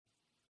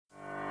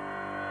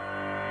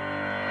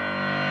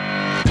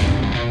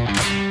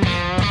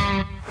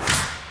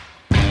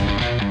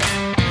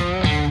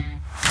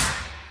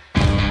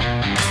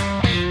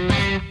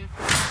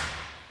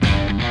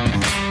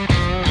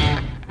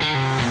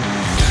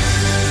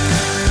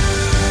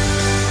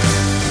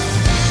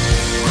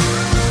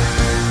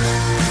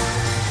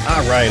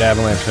right,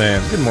 Avalanche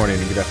fans, good morning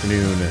and good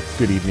afternoon,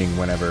 good evening,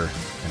 whenever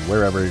and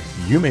wherever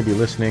you may be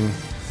listening.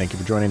 Thank you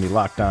for joining the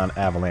Locked On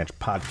Avalanche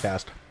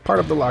podcast, part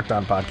of the Locked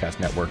On Podcast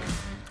Network,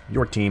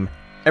 your team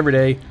every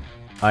day.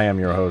 I am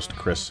your host,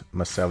 Chris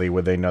Maselli,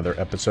 with another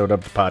episode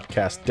of the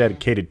podcast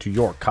dedicated to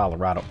your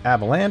Colorado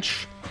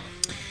Avalanche.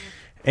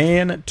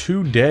 And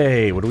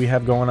today, what do we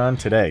have going on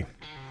today?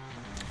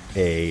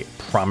 A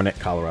prominent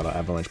Colorado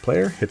Avalanche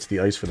player hits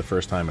the ice for the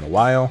first time in a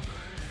while.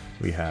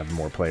 We have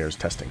more players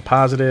testing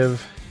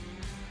positive.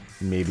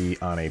 Maybe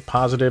on a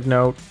positive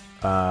note,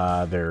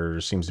 there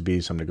seems to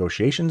be some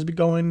negotiations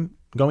going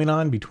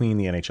on between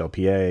the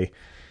NHLPA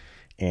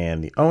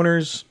and the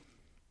owners.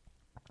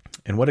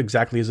 And what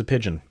exactly is a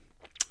pigeon?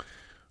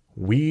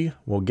 We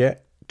will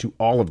get to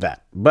all of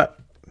that. But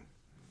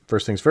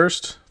first things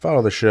first,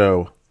 follow the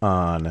show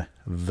on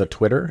the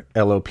Twitter,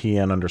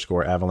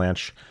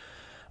 LOPN_Avalanche.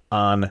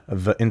 On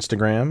the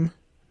Instagram,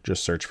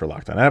 just search for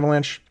Locked On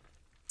Avalanche.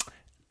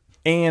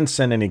 And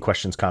send any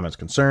questions, comments,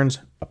 concerns,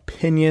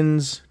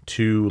 opinions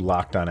to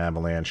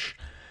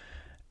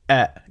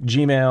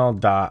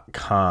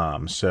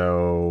lockedonavalanche@gmail.com.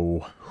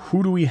 So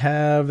who do we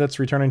have that's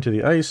returning to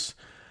the ice?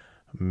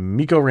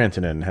 Mikko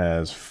Rantanen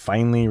has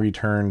finally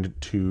returned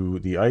to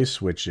the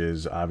ice, which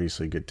is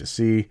obviously good to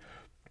see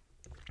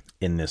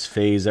in this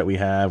phase that we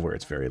have where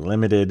it's very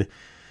limited.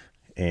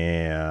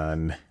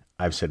 And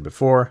I've said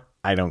before,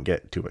 I don't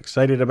get too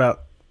excited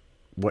about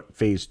what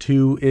phase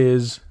 2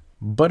 is.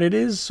 But it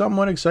is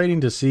somewhat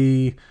exciting to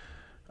see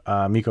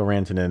Mikko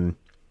Rantanen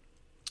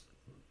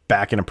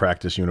back in a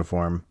practice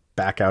uniform,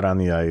 back out on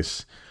the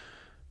ice,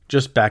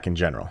 just back in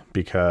general,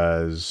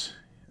 because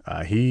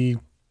that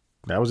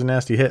was a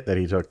nasty hit that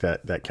he took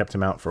that kept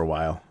him out for a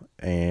while.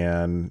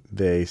 And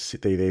they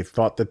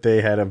thought that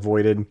they had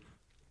avoided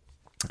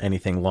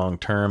anything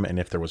long-term, and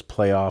if there was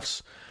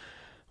playoffs,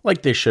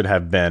 like they should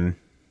have been,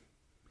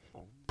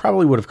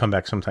 probably would have come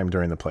back sometime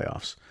during the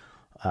playoffs.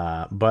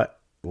 But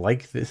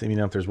like this,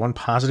 if there's one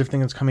positive thing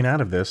that's coming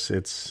out of this,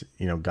 it's,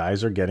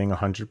 guys are getting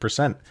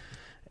 100%.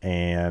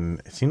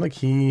 And it seemed like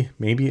he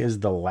maybe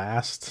is the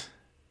last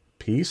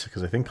piece,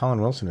 because I think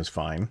Colin Wilson is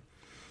fine.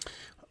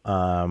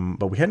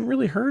 But we hadn't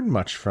really heard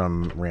much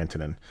from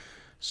Rantanen.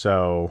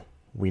 So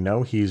we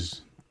know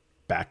he's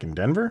back in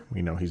Denver.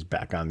 We know he's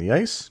back on the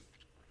ice.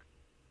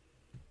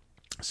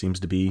 Seems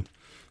to be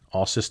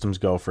all systems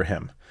go for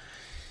him.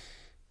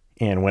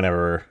 And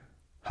whenever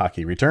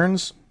hockey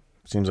returns,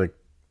 seems like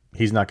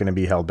he's not going to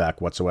be held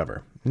back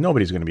whatsoever.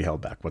 Nobody's going to be held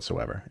back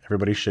whatsoever.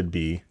 Everybody should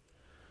be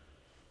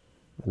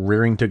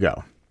rearing to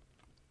go.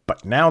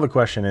 But now the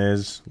question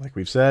is, like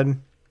we've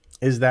said,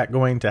 is that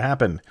going to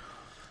happen?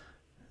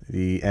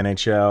 The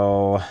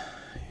NHL,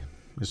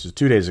 this is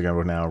 2 days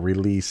ago now,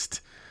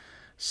 released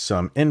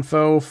some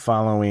info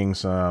following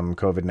some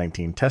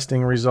COVID-19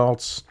 testing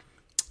results.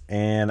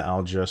 And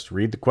I'll just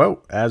read the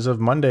quote. As of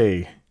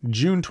Monday,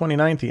 June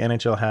 29th, the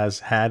NHL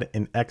has had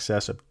in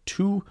excess of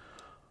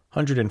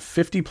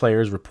 250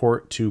 players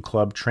report to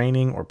club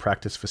training or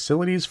practice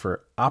facilities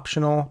for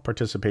optional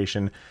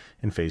participation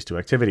in Phase 2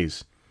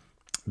 activities.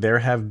 There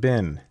have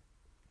been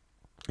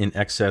in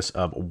excess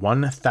of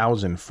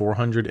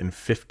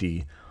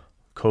 1,450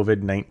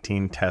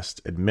 COVID-19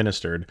 tests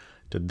administered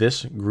to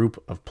this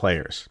group of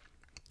players.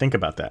 Think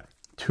about that.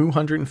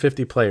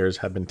 250 players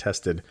have been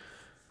tested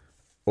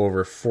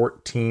over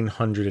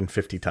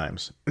 1,450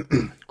 times.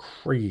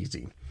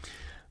 Crazy.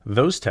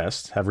 Those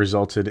tests have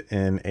resulted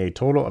in a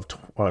total of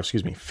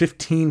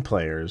 15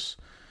 players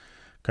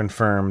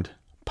confirmed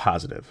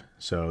positive.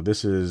 So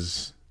this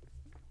is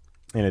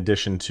in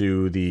addition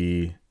to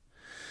the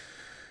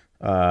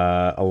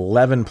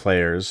 11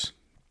 players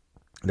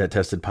that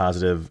tested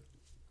positive,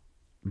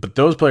 but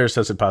those players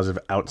tested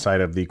positive outside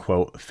of the,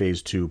 quote,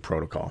 Phase 2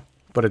 protocol.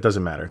 But it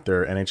doesn't matter.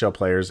 They're NHL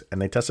players,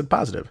 and they tested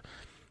positive.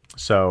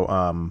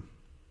 So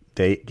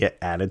they get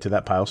added to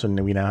that pile. So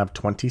we now have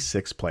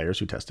 26 players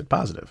who tested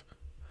positive.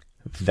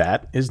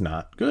 That is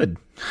not good.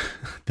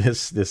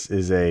 This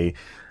is a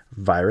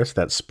virus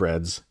that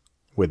spreads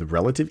with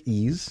relative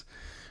ease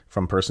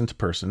from person to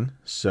person.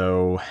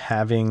 So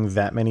having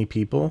that many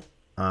people,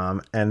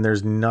 and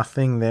there's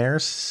nothing there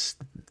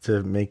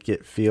to make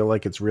it feel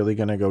like it's really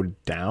going to go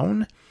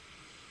down,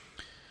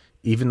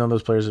 even though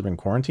those players have been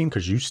quarantined,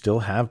 because you still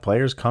have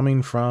players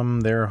coming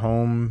from their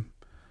home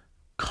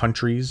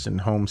countries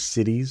and home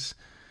cities.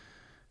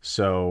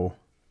 So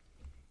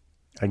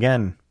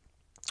again,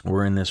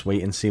 we're in this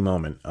wait and see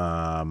moment.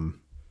 But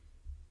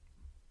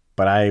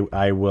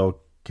I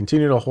will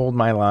continue to hold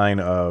my line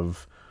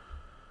of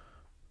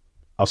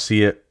I'll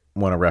see it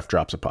when a ref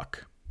drops a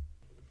puck.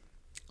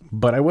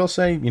 But I will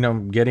say,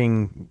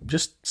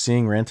 just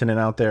seeing Rantanen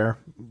out there,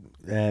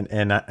 and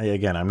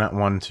again, I'm not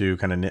one to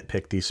kind of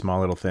nitpick these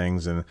small little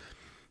things and,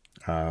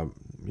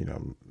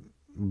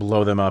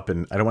 blow them up.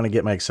 And I don't want to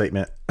get my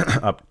excitement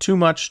up too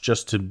much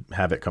just to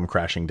have it come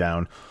crashing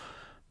down.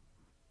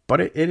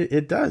 But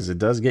it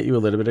does get you a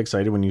little bit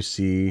excited when you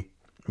see,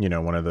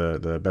 one of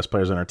the best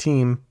players on our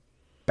team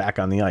back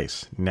on the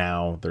ice.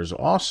 Now, there's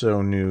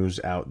also news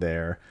out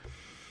there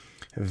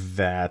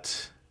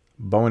that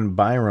Bowen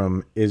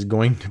Byram is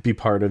going to be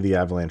part of the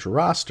Avalanche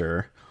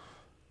roster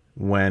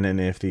when and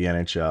if the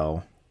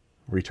NHL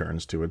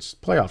returns to its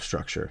playoff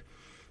structure.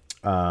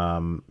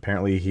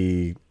 Apparently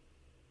he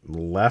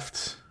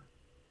left.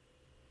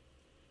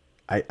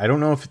 I don't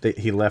know if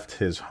he left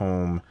his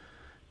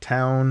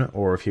hometown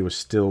or if he was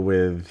still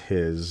with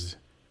his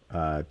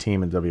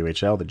team in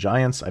WHL, the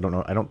Giants. I don't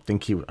know. I don't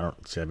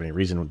have any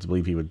reason to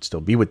believe he would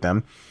still be with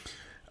them.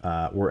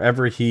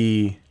 Wherever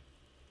he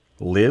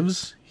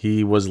lives,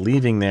 he was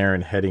leaving there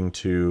and heading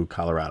to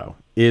Colorado,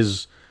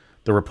 is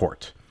the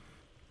report.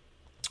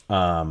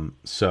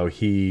 So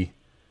he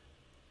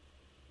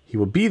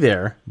will be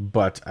there,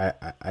 but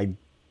I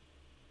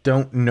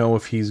don't know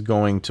if he's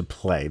going to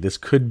play. This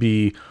could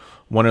be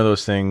one of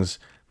those things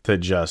to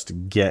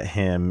just get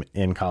him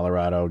in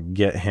Colorado,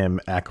 get him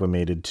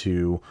acclimated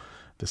to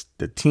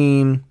the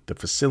team, the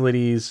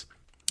facilities,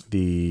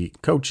 the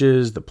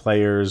coaches, the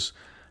players,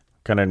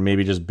 kind of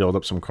maybe just build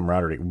up some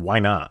camaraderie. Why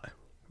not?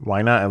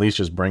 Why not at least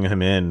just bring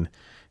him in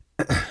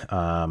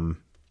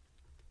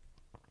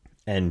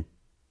and,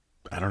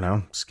 I don't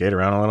know, skate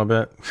around a little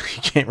bit?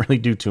 He can't really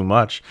do too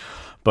much,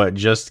 but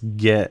just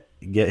get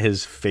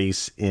his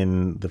face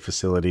in the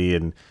facility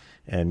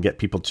and get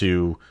people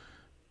to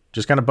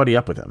just kind of buddy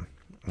up with him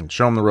and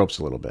show him the ropes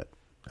a little bit.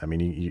 I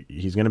mean,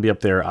 he's going to be up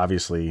there,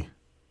 obviously,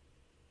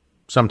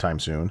 sometime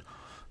soon.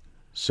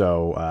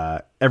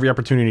 So every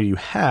opportunity you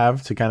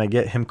have to kind of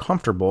get him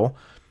comfortable,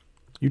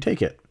 you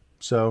take it.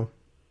 So,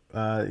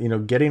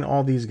 getting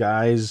all these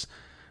guys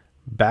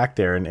back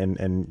there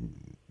and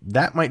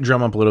that might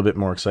drum up a little bit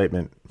more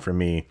excitement for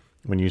me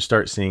when you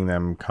start seeing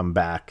them come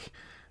back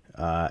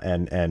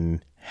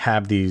and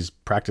have these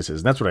practices.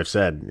 And that's what I've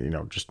said,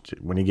 just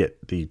when you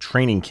get the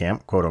training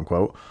camp, quote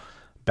unquote,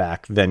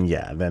 back, then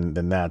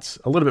that's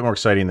a little bit more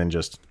exciting than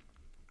just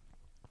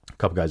a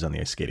couple guys on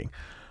the ice skating.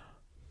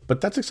 But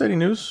that's exciting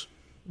news.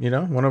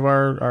 One of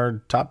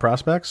our top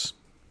prospects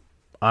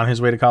on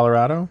his way to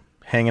Colorado,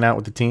 hanging out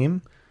with the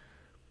team.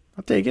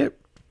 I'll take it.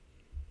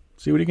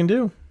 See what he can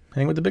do.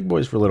 Hang with the big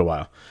boys for a little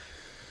while.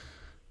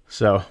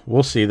 So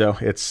we'll see, though.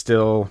 It's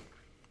still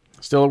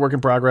a work in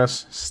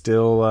progress,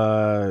 still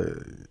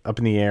up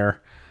in the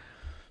air.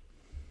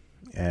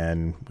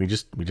 And we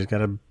just got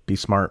to be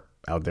smart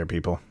out there,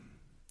 people.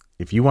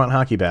 If you want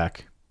hockey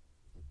back,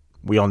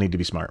 we all need to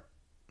be smart.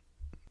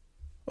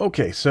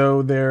 Okay,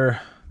 so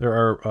there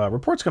are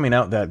reports coming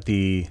out that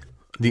the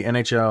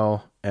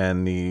NHL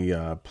and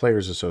the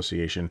Players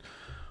Association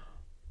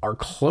are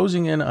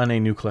closing in on a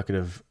new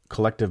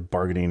collective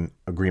bargaining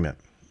agreement,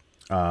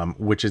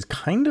 which is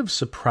kind of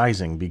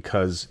surprising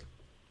because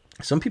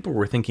some people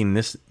were thinking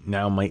this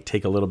now might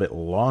take a little bit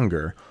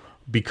longer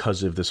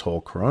because of this whole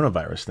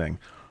coronavirus thing.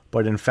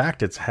 But in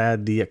fact, it's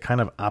had the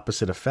kind of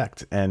opposite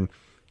effect, and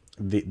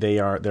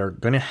they're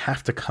going to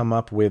have to come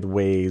up with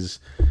ways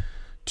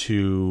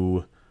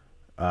to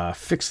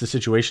fix the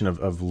situation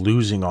of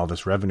losing all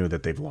this revenue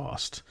that they've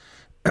lost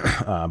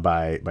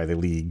by the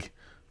league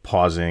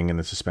pausing and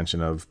the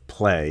suspension of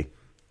play.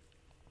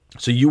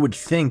 So you would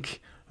think,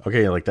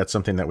 okay, like that's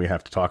something that we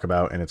have to talk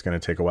about, and it's going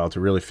to take a while to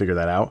really figure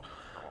that out.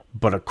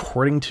 But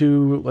according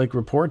to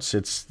reports,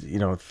 it's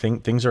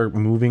things are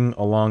moving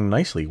along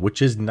nicely,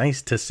 which is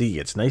nice to see.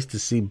 It's nice to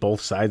see both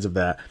sides of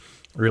that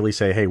really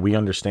say, hey, we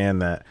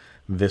understand that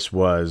this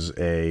was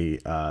a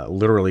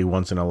literally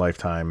once in a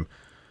lifetime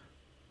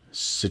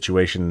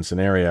situation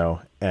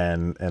scenario,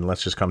 and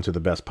let's just come to the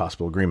best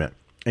possible agreement.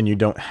 And you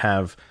don't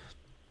have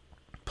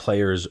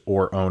players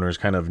or owners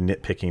kind of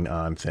nitpicking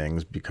on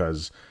things,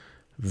 because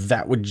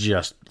that would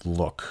just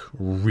look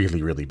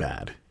really, really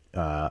bad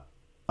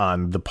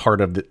on the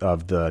part of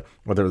the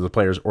whether it was the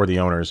players or the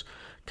owners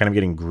kind of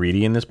getting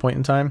greedy in this point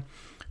in time.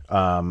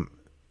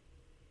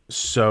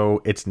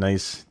 So it's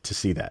nice to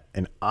see that.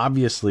 And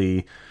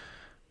obviously,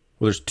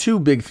 well, there's two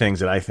big things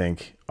that I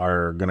think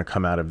are going to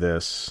come out of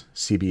this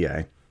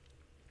CBA,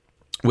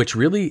 which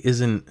really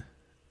isn't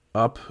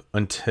up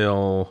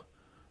until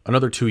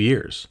another 2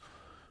 years.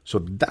 So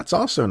that's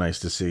also nice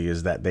to see,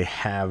 is that they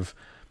have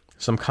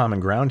some common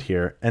ground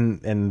here,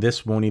 and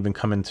this won't even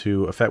come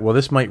into effect. Well,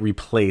 this might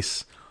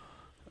replace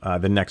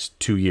the next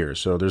 2 years.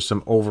 So there's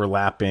some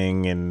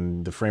overlapping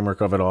in the framework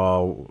of it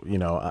all.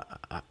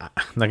 I'm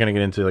not going to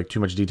get into too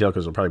much detail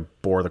because it'll probably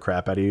bore the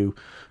crap out of you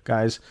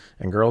guys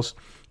and girls.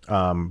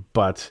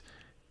 But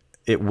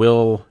it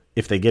will,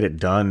 if they get it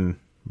done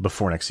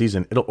before next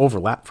season, it'll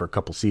overlap for a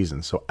couple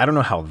seasons. So I don't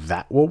know how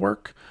that will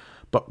work,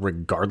 but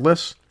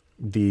regardless,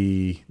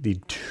 the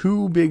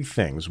two big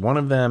things, one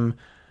of them,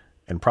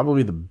 and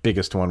probably the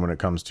biggest one when it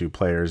comes to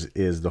players,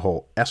 is the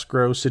whole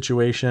escrow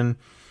situation.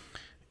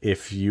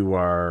 If you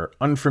are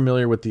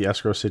unfamiliar with the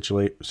escrow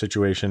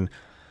situation,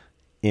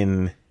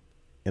 in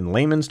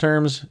layman's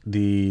terms,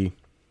 the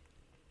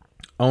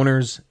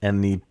owners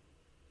and the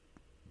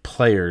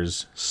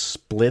players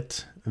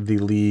split the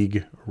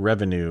league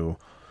revenue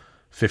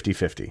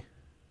 50-50.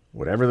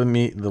 Whatever the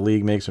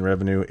league makes in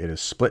revenue, it is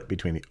split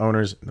between the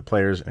owners and the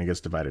players, and it gets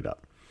divided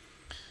up.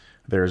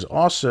 There's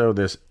also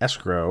this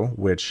escrow,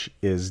 which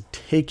is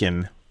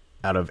taken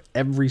out of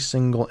every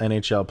single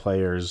NHL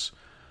player's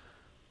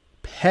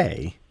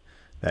pay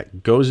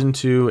that goes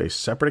into a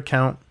separate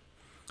account,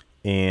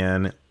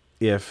 and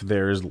if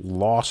there's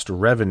lost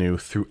revenue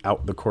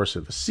throughout the course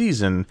of the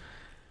season,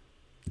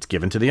 it's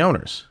given to the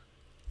owners.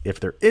 If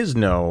there is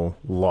no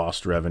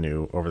lost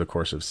revenue over the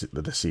course of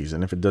the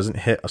season, if it doesn't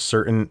hit a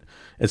certain,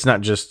 it's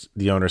not just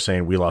the owner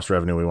saying we lost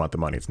revenue, we want the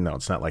money. It's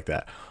not like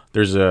that.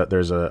 There's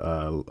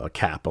a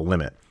cap, a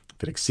limit.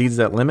 If it exceeds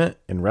that limit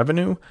in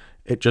revenue,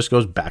 it just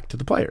goes back to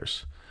the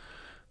players.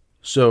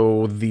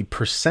 So the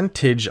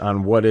percentage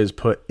on what is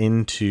put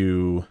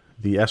into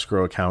the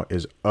escrow account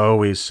is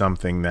always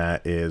something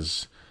that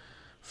is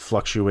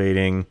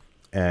fluctuating,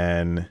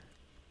 and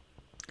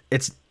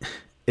it's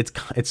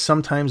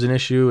sometimes an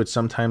issue. It's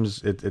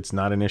sometimes it's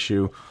not an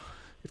issue.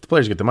 If the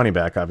players get the money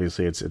back,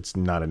 obviously it's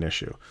not an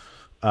issue.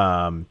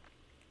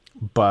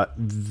 But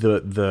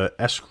the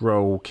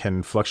escrow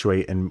can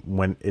fluctuate, and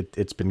when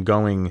it's been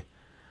going,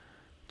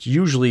 it's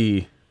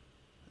usually,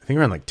 I think,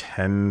 around like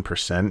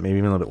 10%, maybe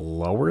even a little bit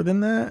lower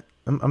than that.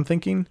 I'm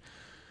thinking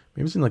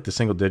maybe it's in like the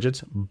single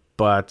digits,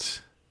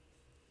 but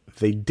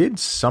they did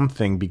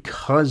something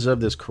because of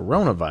this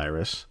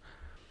coronavirus.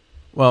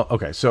 Well,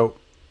 okay, so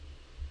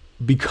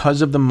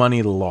because of the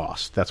money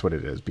lost, that's what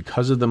it is.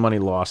 Because of the money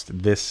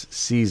lost this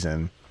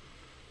season,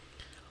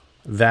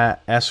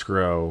 that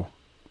escrow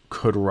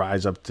could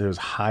rise up to as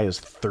high as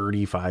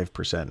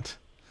 35%,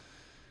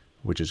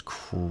 which is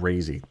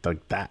crazy.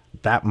 Like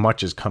that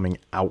much is coming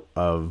out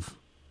of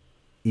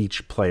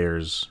each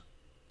player's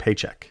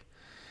paycheck.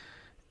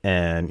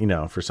 And,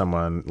 for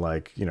someone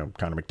like,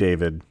 Connor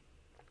McDavid,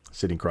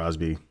 Sidney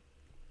Crosby,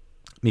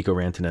 Mikko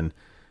Rantanen,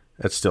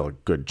 that's still a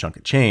good chunk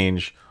of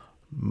change.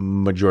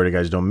 Majority of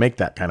guys don't make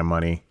that kind of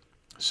money.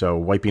 So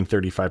wiping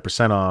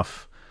 35%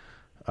 off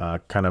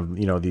kind of,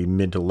 the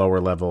mid to lower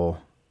level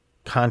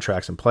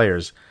contracts and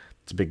players,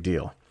 it's a big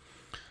deal.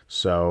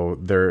 So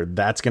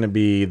that's going to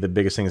be the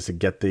biggest thing, is to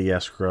get the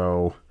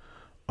escrow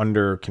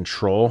under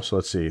control. So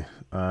let's see.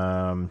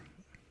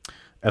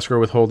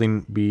 Escrow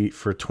withholding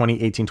for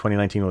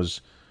 2018-2019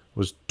 was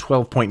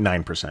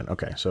 12.9%.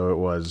 Okay,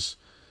 so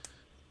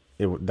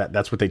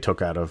that's what they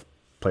took out of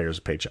players'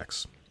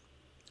 paychecks,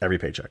 every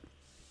paycheck.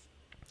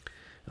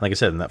 And like I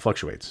said, and that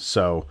fluctuates.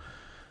 So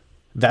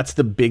that's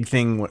the big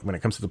thing when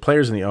it comes to the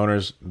players and the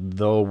owners.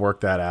 They'll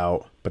work that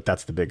out, but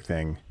that's the big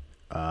thing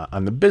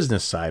on the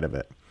business side of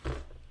it,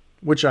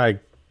 which I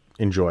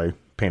enjoy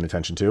paying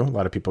attention to. A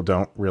lot of people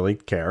don't really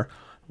care.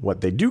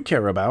 What they do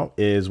care about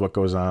is what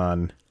goes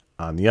on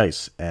the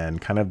ice. And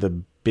kind of the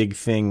big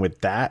thing with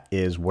that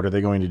is, what are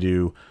they going to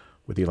do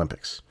with the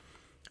Olympics?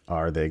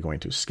 Are they going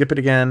to skip it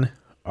again?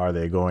 Are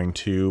they going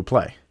to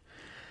play?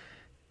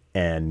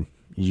 And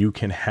you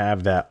can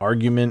have that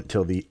argument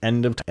till the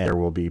end of time. There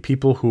will be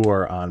people who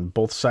are on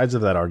both sides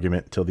of that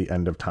argument till the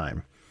end of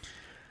time.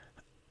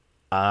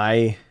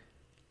 I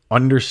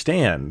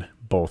understand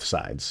both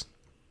sides,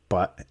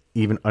 but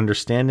even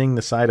understanding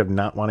the side of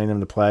not wanting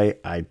them to play,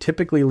 I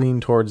typically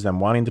lean towards them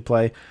wanting to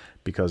play,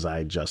 because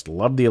I just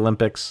love the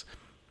Olympics,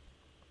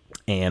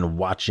 and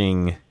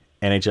watching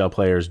NHL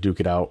players duke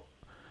it out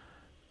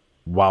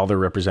while they're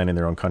representing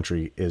their own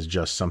country is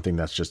just something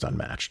that's just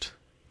unmatched,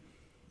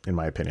 in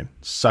my opinion.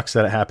 Sucks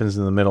that it happens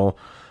in the middle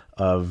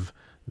of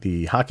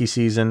the hockey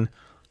season.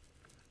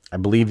 I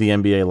believe the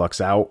NBA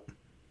lucks out.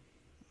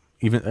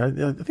 Even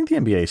I think the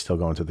NBA is still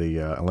going to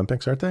the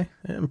Olympics, aren't they?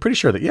 I'm pretty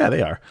sure that, yeah,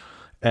 they are.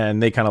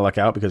 And they kind of luck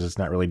out because it's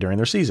not really during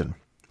their season.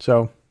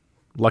 So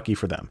lucky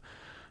for them.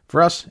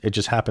 For us, it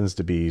just happens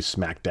to be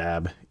smack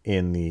dab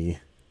in the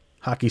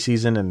hockey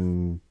season,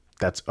 and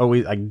that's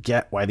always, I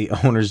get why the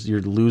owners,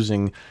 you're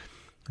losing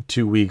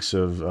 2 weeks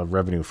of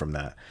revenue from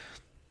that.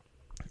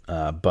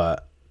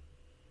 But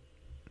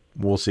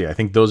we'll see. I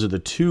think those are the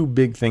two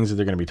big things that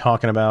they're going to be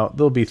talking about.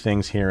 There'll be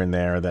things here and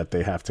there that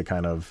they have to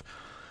kind of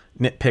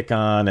nitpick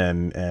on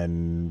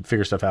and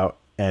figure stuff out.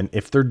 And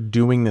if they're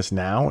doing this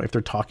now, if they're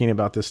talking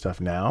about this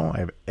stuff now, I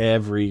have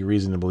every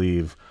reason to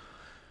believe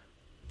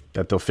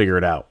that they'll figure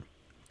it out,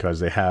 because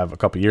they have a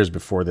couple years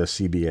before the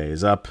CBA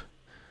is up.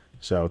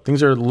 So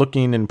things are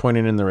looking and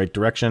pointing in the right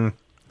direction.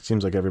 It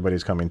seems like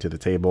everybody's coming to the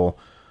table,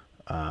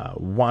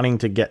 wanting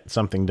to get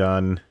something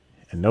done,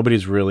 and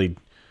nobody's really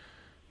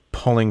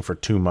pulling for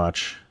too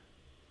much,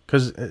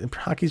 because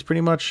hockey's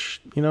pretty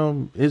much,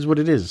 is what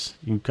it is.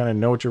 You kind of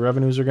know what your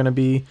revenues are going to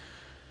be,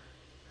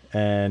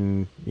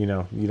 and, you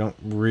don't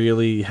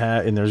really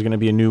have, and there's going to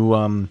be a new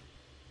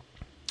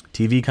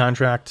TV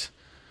contract,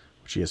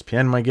 which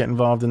ESPN might get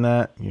involved in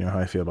that. You know how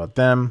I feel about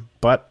them.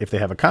 But if they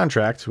have a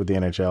contract with the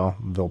NHL,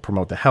 they'll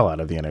promote the hell out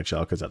of the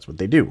NHL, because that's what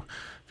they do.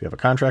 If you have a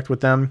contract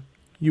with them,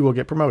 you will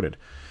get promoted.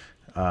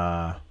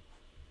 But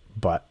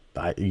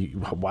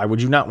why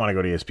would you not want to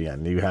go to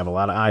ESPN? You have a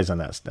lot of eyes on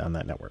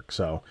that network.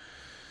 So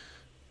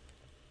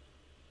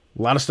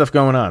a lot of stuff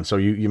going on. So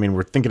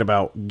we're thinking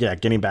about,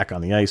 getting back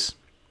on the ice,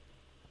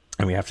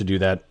 and we have to do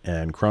that,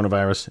 and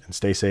coronavirus, and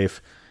stay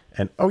safe.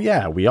 And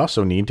we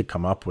also need to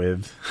come up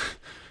with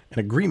an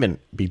agreement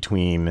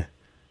between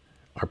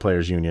our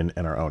players union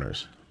and our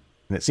owners.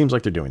 And it seems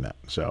like they're doing that.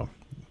 So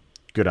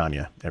good on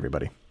you,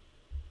 everybody.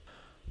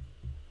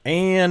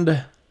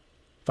 And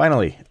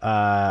Finally,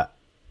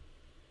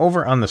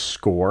 over on the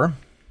Score,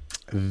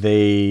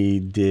 they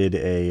did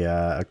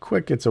a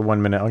quick, it's a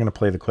 1 minute, I'm going to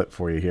play the clip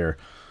for you here,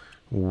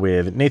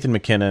 with Nathan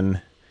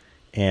MacKinnon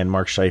and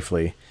Mark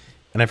Scheifele.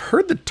 And I've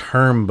heard the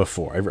term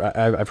before.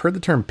 I've heard the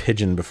term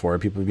pigeon before,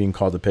 people being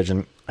called a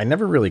pigeon. I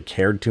never really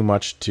cared too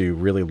much to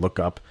really look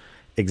up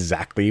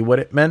exactly what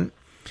it meant.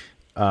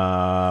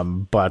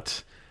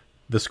 But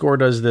the Score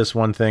does this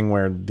one thing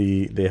where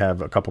they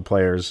have a couple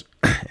players,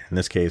 in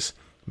this case,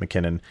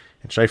 MacKinnon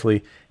and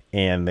Scheifele,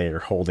 and they're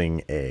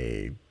holding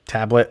a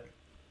tablet,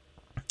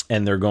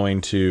 and they're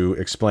going to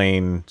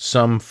explain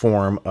some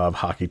form of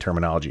hockey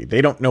terminology.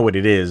 They don't know what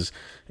it is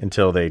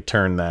until they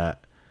turn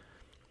that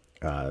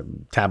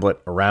tablet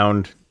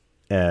around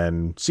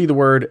and see the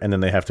word, and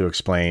then they have to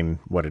explain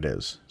what it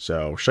is.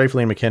 So Scheifele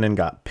and MacKinnon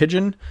got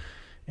pigeon,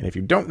 and if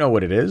you don't know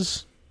what it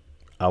is,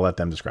 I'll let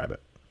them describe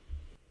it.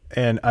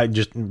 And I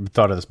just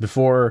thought of this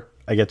before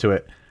I get to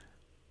it.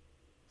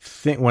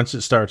 Once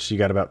it starts, you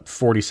got about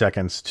 40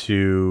 seconds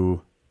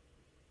to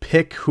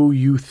pick who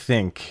you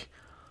think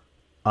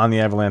on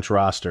the Avalanche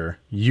roster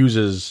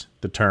uses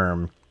the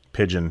term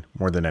pigeon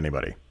more than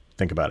anybody.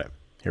 Think about it.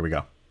 Here we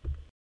go.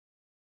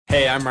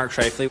 Hey, I'm Mark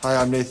Scheifele. Hi,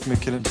 I'm Nathan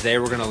MacKinnon. Today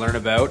we're going to learn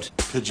about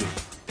Pigeon.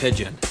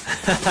 pigeon.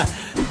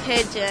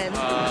 Pigeon.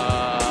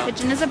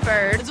 Pigeon is a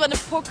bird. It's when a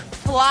puck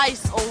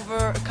flies over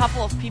a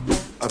couple of people.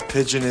 A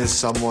pigeon is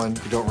someone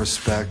you don't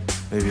respect,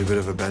 maybe a bit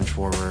of a bench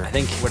warmer. I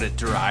think what it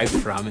derived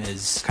from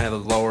is kind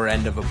of the lower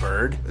end of a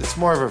bird. It's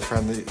more of a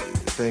friendly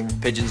thing.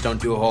 Pigeons don't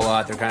do a whole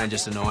lot. They're kind of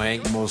just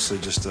annoying. Mostly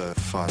just a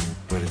fun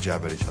way to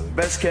jab at each other.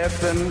 Best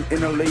captain in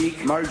the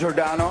league, Mario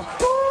Giordano.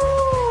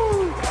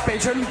 Woo!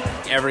 Pigeon.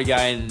 Every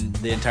guy in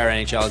the entire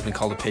NHL has been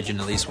called a pigeon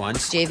at least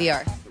once.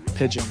 JVR.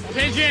 Pigeon.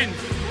 Pigeon!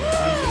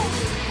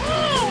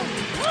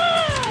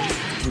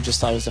 We just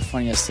thought it was the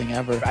funniest thing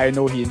ever. I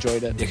know he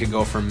enjoyed it. It could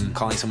go from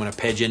calling someone a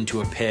pigeon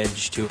to a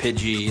pidge to a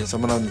pidgey.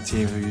 Someone on the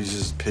team who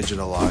uses pigeon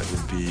a lot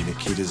would be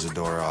Nikita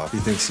Zadorov. He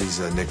thinks he's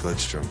Nick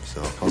Lidstrom,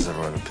 so calls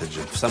everyone a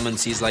pigeon. If someone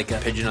sees like a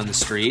pigeon on the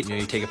street,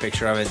 you take a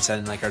picture of it and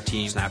send like our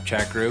team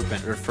Snapchat group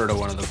and refer to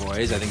one of the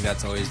boys. I think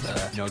that's always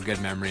the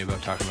good memory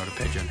about talking about a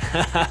pigeon.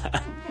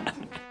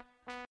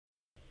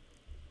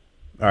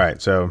 All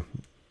right, so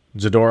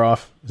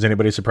Zadorov, is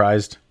anybody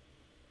surprised?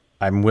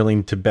 I'm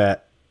willing to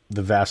bet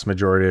the vast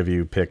majority of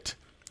you picked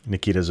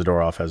Nikita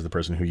Zadorov as the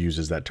person who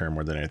uses that term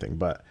more than anything,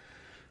 but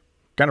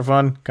kind of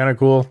fun, kind of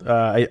cool.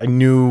 I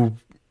knew,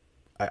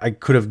 I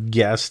could have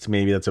guessed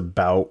maybe that's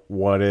about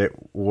what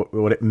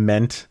it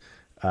meant,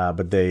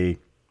 but they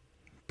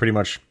pretty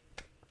much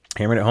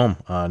hammered it home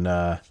on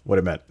what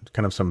it meant.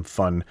 Kind of some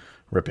fun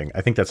ripping.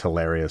 I think that's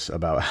hilarious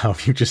about how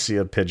if you just see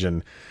a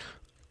pigeon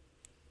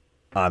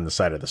on the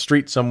side of the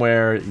street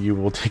somewhere, you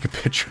will take a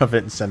picture of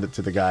it and send it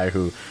to the guy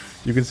who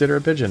you consider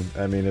a pigeon.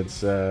 I mean,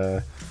 it's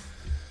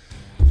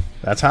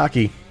that's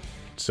hockey.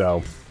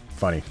 So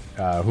funny.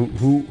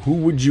 Who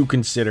would you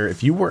consider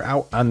if you were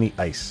out on the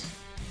ice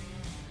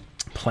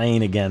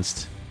playing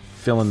against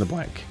fill in the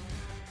blank?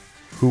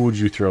 Who would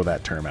you throw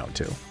that term out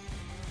to?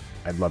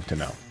 I'd love to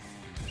know.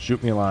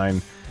 Shoot me a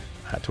line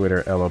at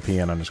Twitter,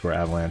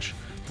 LOPN_avalanche,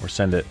 or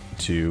send it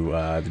to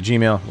the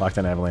Gmail,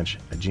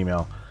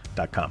 lockedonavalanche@gmail.com.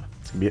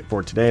 That's going to be it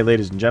for today,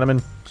 ladies and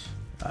gentlemen.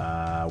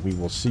 We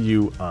will see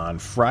you on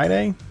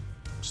Friday.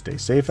 Stay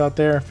safe out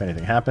there. If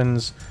anything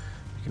happens,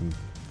 you can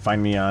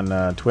find me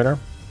on Twitter.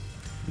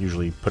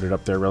 Usually put it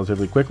up there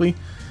relatively quickly.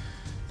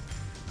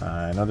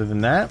 And other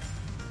than that,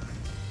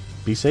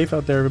 be safe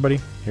out there, everybody.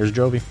 Here's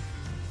Jovi.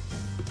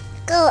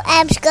 Go,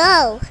 Abs,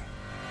 go!